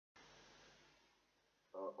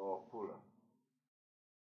O pulă.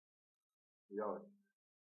 Ia uite.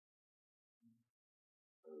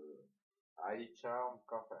 Aici am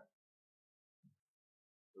cafea.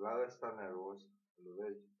 La ăsta nervos, îl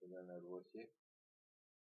vezi cât de nervos e?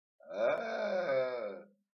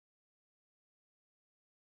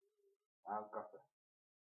 Am cafea.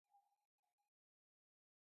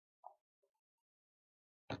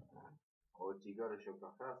 O țigară și o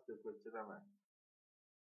cafea, asta e plăcerea mea.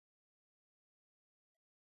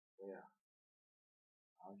 Ia.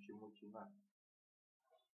 Am și mucinat.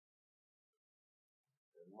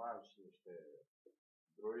 Mai am și niște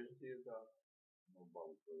drojdie, dar nu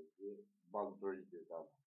bag drojdie. Bag drojdie,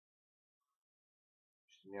 da.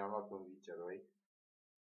 Și mi-am luat un viceroi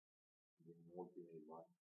din ultimii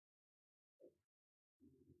bani.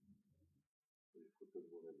 Îi fut în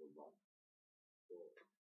gură de bani.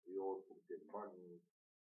 Eu oricum pierd bani,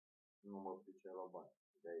 nu mă pricep la bani.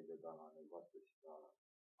 De-aia de dat la nevastă și la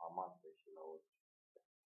amante și la orice.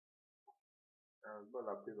 Bă,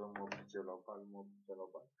 la cât mă pricep la bani, mă pricep la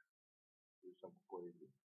bani. Eu sunt cu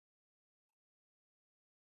poezie.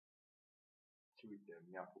 Și uite,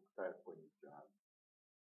 mi-a făcut aer condiționat.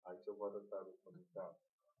 Hai să vă arăt aerul condiționat.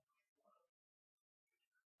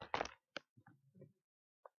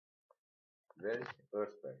 Vezi?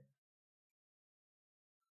 Ăsta e.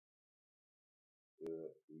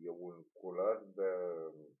 E un cooler de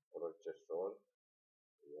procesor.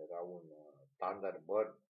 Era un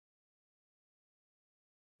Thunderbird.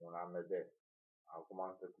 Un AMD. Acum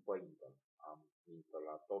am trecut pe Intel. Am Intel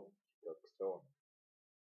la top și pe Xeon.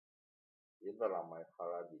 E de la mai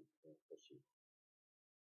haladit în sfârșit.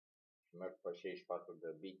 Și merg pe 64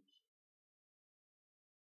 de biți.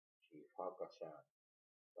 Și fac așa.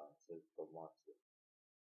 Dansez pe masă.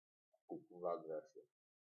 Cu pula grasă.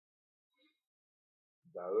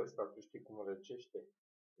 Dar ăsta, tu știi cum răcește?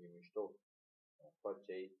 E mișto. Îmi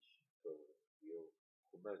face aici că eu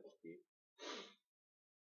cu merg, știi?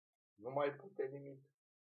 Nu mai pute nimic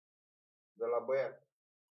de la băiat.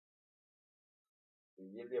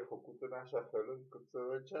 El e făcut în așa fel încât să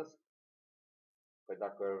răcească. Păi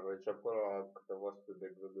dacă îl răcea până la câteva sute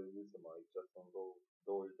de grade, zicem, aici sunt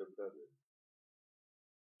 20 de grade.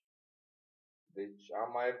 Deci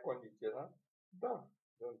am aer condiționat? Da.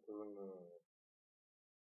 Într-un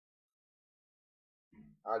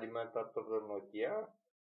alimentator de Nokia.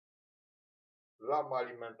 L-am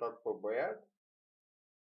alimentat pe băiat.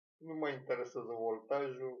 Nu mă interesează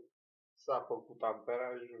voltajul. S-a făcut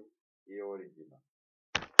amperajul. E original.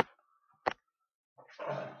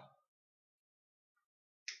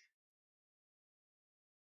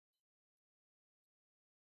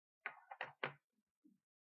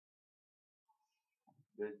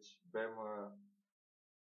 Deci bem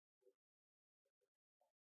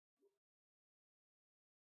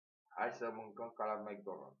hai să mâncăm ca la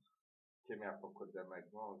McDonald's. Ce mi-a făcut de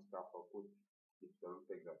McDonald's? Că a făcut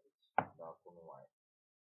absolute gratis. Dar acum nu mai e.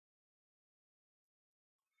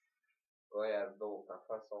 Ăia două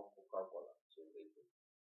cafea sau Coca-Cola. Ce vrei?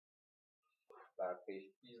 Dacă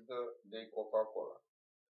ești pizdă, dai Coca-Cola.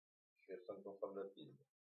 Și eu sunt un fel de pizdă.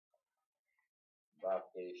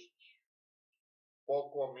 Dacă ești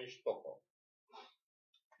poco, miștoco.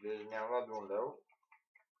 Deci mi-am luat de 1 leu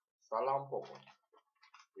salam poco.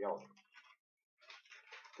 Iau.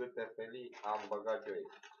 Câte felii am băgat eu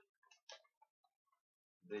aici.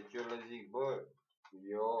 Deci eu le zic, bă,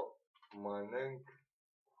 eu mănânc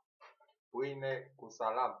pâine cu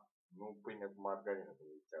salam. Nu pâine cu margarină, cum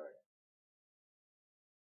zicea aia.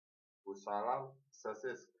 Cu salam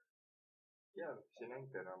săsesc. Chiar și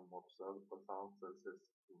înainte eram observat după salam săsesc.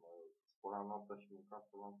 Mă spuneam noaptea și mâncam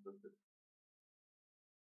salam săsesc.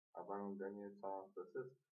 Aveam lângă mine salam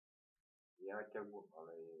săsesc. Era chiar bun,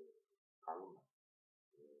 ăla e ca lumea.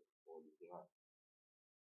 E original.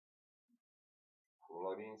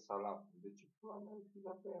 Florin salam. De ce pula mea e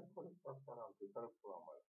fiza pe aia Florin salam? Pe care pula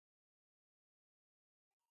mea?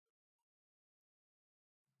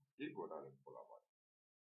 Sigur are pula mare.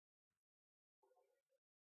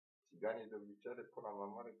 Țiganii de obicei are pula mai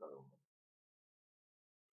mare ca lumea.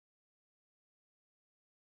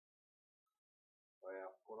 Aia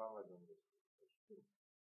pula mea de unde știu.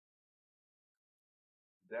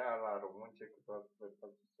 De-aia la românce câteodată le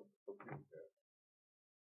face să topim pe aia.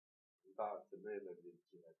 Da, se vede de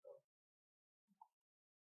cine că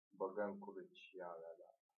băgăm curăci alea,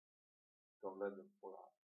 da. Că-mi vede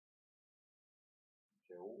pula.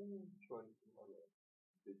 Ce orice mă vede.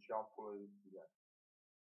 Deci eu am pulă de țigani.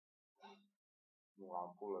 Nu,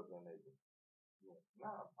 am pulă de negru. Nu,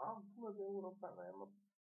 da, am pulă de europeană.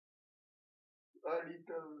 A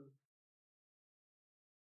little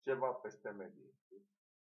ceva peste medie.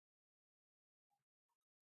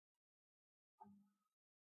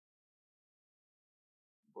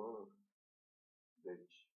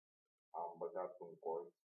 băgat un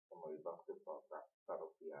colț, să mă uitam cât fac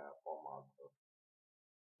carofia aia pomată.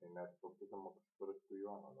 Mi-ați făcut să mă căsătoresc cu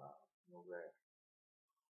Ioana, dar nu vrea.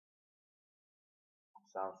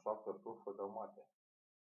 S-a însoacă trufă de mate.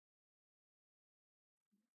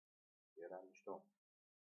 Era mișto.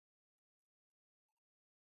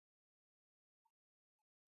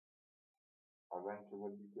 Aveam ce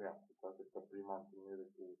vorbi cu ea, cu toate că prima întâlnire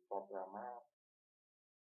cu soacra mea,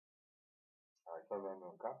 așa aveam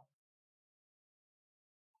în cap,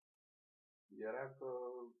 era că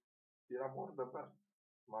era mor de bani.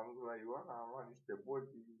 M-am dus la Ioana, am luat niște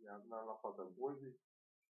bozi, i-am dat la fată bozi.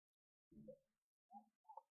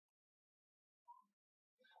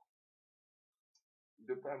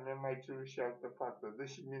 După aia mi-am mai cerut și altă fată, dă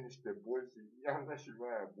și mie niște bozi, i-am dat și lui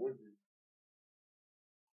aia bozi.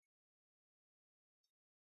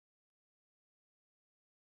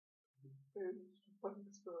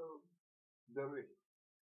 Poate să dăruiești.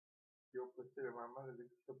 E o plăcere mai mare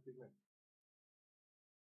decât să primești.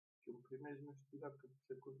 Și îmi primești nu știu dacă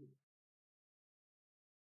se cuvine.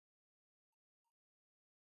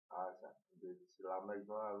 Așa, deci la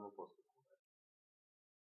McDonald's nu poți să cumperi.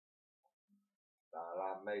 Dar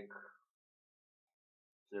la Mac,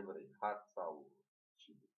 ce vrei, hot sau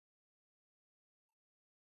chili?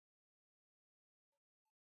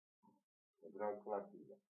 Vreau la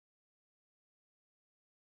pizza.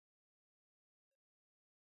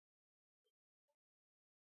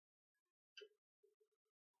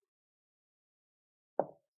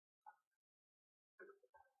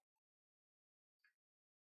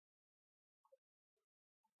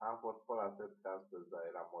 Am fost pe la test astăzi, dar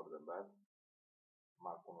era mor de beat.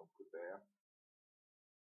 M-a cunoscut pe ea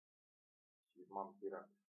și m-am tirat.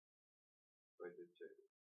 Păi de ce?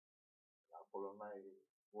 Acolo n-ai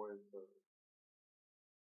voie să...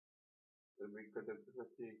 Trebuie că trebuie să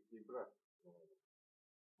fie echilibrat. Nu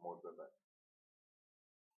mor de beat.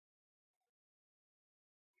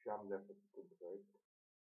 Și am de făcut un proiect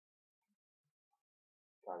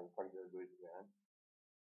care fac de 2-3 ani.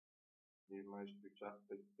 Nici nu știu ce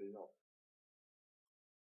asta este exact.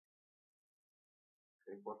 Că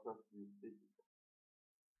e important să fie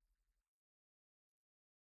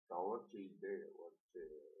sau orice idee, orice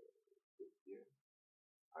chestie,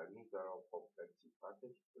 ajunge la o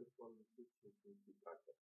complexitate și trebuie să o numiți în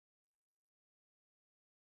simplitate.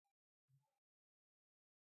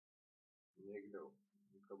 Nu e greu,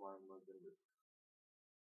 încă mai mă gândesc.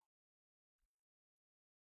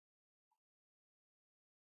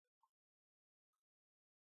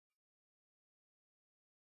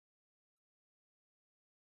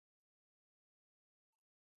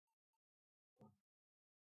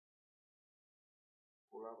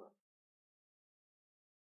 Pula mea.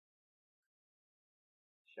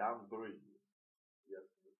 Și am drugi. Ia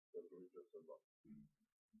să văd că drugi o să dau.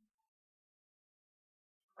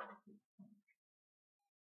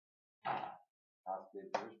 Asta e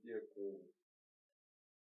drugie cu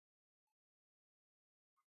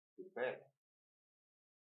pere.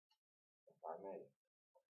 Panele.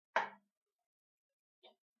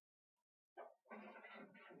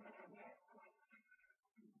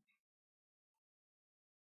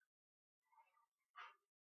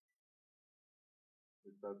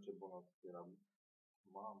 Uitați ce bună să fie la mine.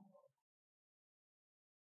 Mamă.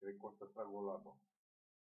 Cred că o să trag o labă.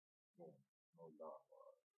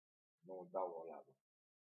 Nu dau o labă.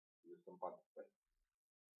 Eu sunt 4 pere.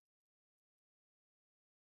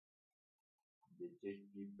 Deci ești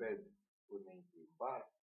piped până intri în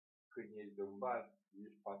bar. Când ești în bar,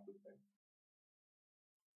 ești 4 pere.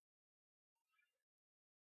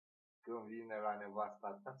 Când vine la nevasta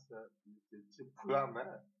acasă, zice, ce pula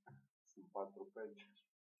mea? Sunt 4 pere.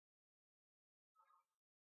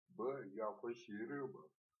 Bă, eu am fost și râu, bă.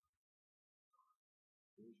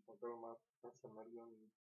 Nici măcar nu m-a apucat să merg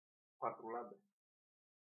în 4 labe.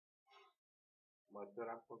 Mă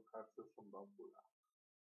tăram pe casă să-mi dau pula.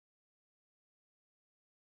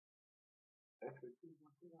 Efectiv,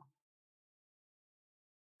 mă tăram.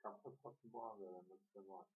 Că a fost foarte boală, nu știu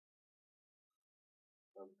nu.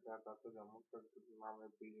 Am creat atât de mult încât m-am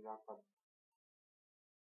epuizat la cap.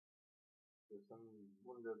 Eu sunt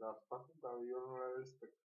bun de dat sfaturi, dar eu nu le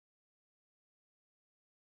respect.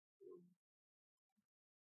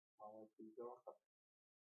 M-am epuizat la cap.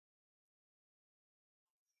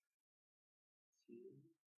 Și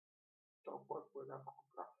stau foarte până cu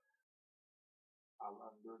cap. Am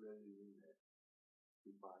andole zile și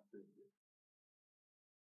mă atânge.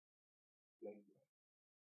 Plec.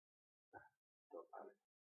 Totale.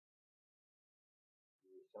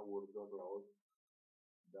 Ieșea urdor la ochi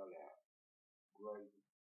de-alea groaznic.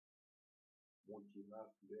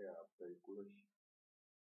 Mucinați de aia periculoși.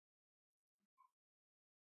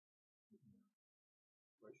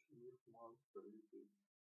 Crazy.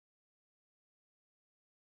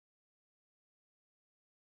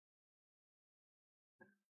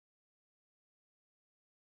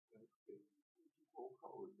 O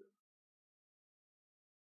cauză.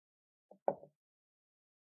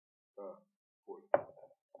 Da, full.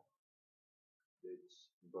 Deci,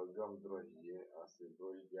 băgăm drojdie, asta e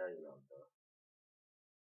drojdie ailantă.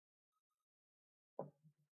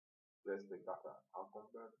 Peste cafea. Acum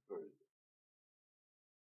pe drojdie.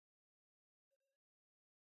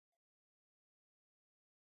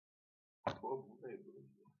 Bă, bună e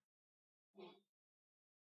drojdie.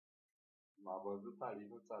 M-a văzut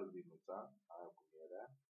Alinuța Albinuța, aia cu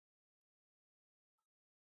mierea.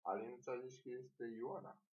 Alinuța zice că este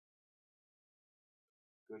Ioana.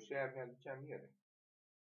 Că și aia mi-aducea miere.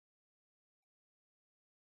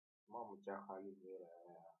 Mamă, ce-a halit mierea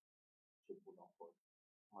aia. Ce bună a fost.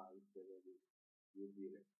 Mai ales pe de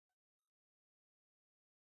iubire.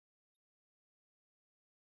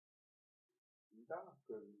 Da,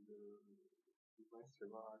 când primești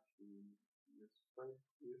ceva și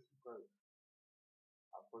e super.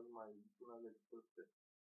 A fost mai bună decât toate.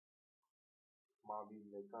 M-a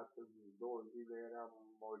vindecat în 2 zile,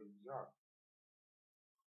 eram original.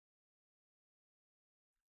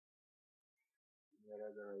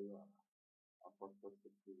 Mierea de la Ioana. A fost peste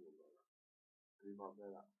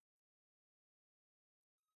primavera.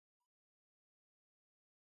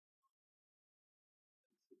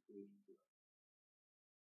 Să crești.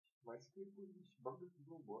 Mai scrie puțin și bagă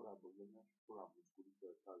globul ăla, băgă mea și pula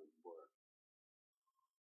musculițele tale zboară.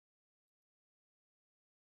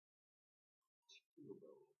 Ce știu, bă?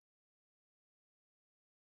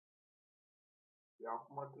 Eu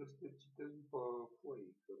acum trebuie să te citesc după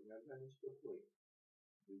foi, că mi-a dat niște foi.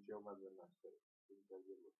 Deci eu mă dăm asta. Sunt de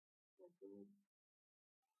zilă. Mulțumim.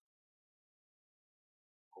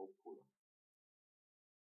 O pulă.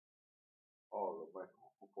 Oh, băi,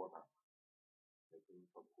 cu pona. Mulțumim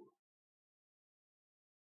pe pulă.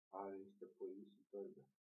 Are niște foi superbe.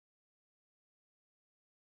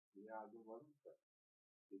 E adevărată.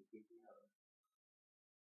 E genială.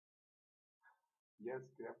 El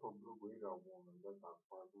scria pe blogul ei la un moment dat,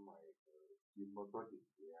 acum nu mai e, că schimbă tot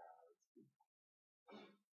ea schimbă.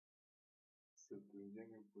 Sunt un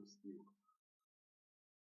geniu pustiu.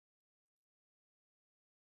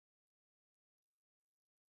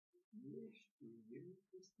 Ești un geniu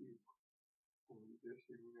pustiu. Cum zice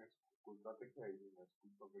și Eminescu, cu toate că Eminescu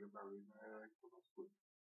pe vremea lui nu era recunoscut.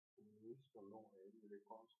 Ești un om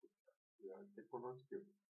recunoscut. Iar te cunosc eu.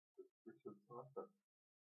 Că și-o țin la fel.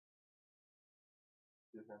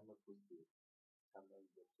 Ce înseamnă pustiu? Înseamnă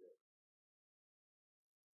de ce?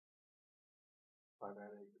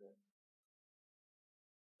 Părerea grea.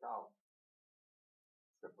 Sau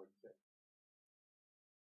se face.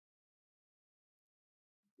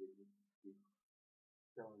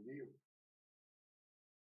 Este un liu.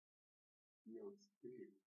 Eu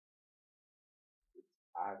scriu.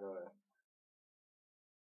 Are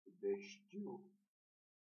de știu.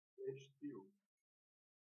 De știu.